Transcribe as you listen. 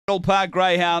Angle-Park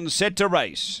Greyhound set to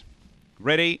race.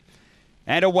 Ready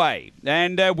and away.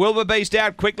 And Wilburbeast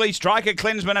out quickly. Striker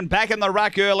Klinsman and back in the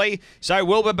ruck early. So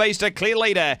Wilburbeast a clear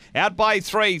leader. Out by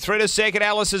 3. Through to second,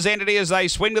 Alice's Entity as they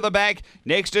swing to the back.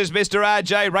 Next is Mr.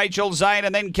 RJ, Rachel Zane,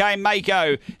 and then came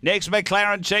Mako. Next,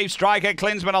 McLaren Chief. Striker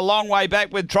Klinsman a long way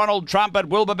back with Tronald Trumpet.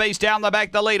 Wilburbeast down the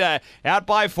back, the leader. Out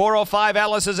by 4 or 5,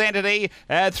 Alice's Entity.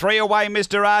 3 away,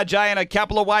 Mr. RJ, and a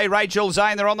couple away, Rachel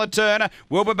Zane. They're on the turn.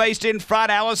 Wilburbeast in front.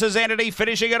 Alice's Entity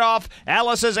finishing it off.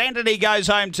 Alice's Entity goes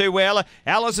home too well.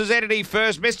 Alice's Entity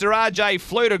first. Mr. RJ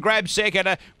flew to grab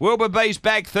second. Wilburbeast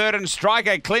back third, and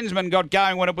Striker Klinsman got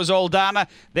going when it was all done.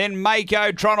 Then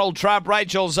Mako, Tronald Trump,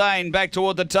 Rachel Zane back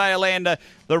toward the tail end.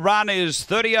 The run is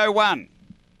 30.01.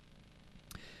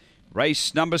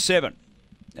 Race number 7.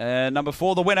 Number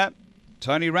 4, the winner,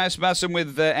 Tony Rasmussen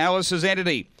with Alice's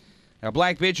Entity. A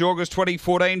black bitch, August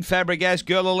 2014, Fabregas,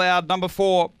 Girl Aloud, number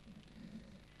 4.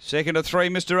 Second to 3,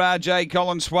 Mr. RJ,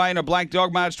 Colin Swain, a black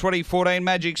dog, March 2014,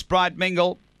 Magic Sprite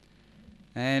Mingle.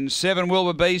 And 7,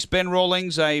 Wilburbeast, Ben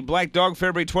Rawlings, a black dog,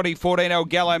 February 2014, El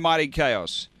Gallo Mighty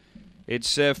Chaos.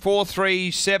 It's 4,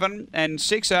 3, 7 and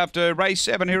 6 after race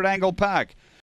 7 here at Angle Park.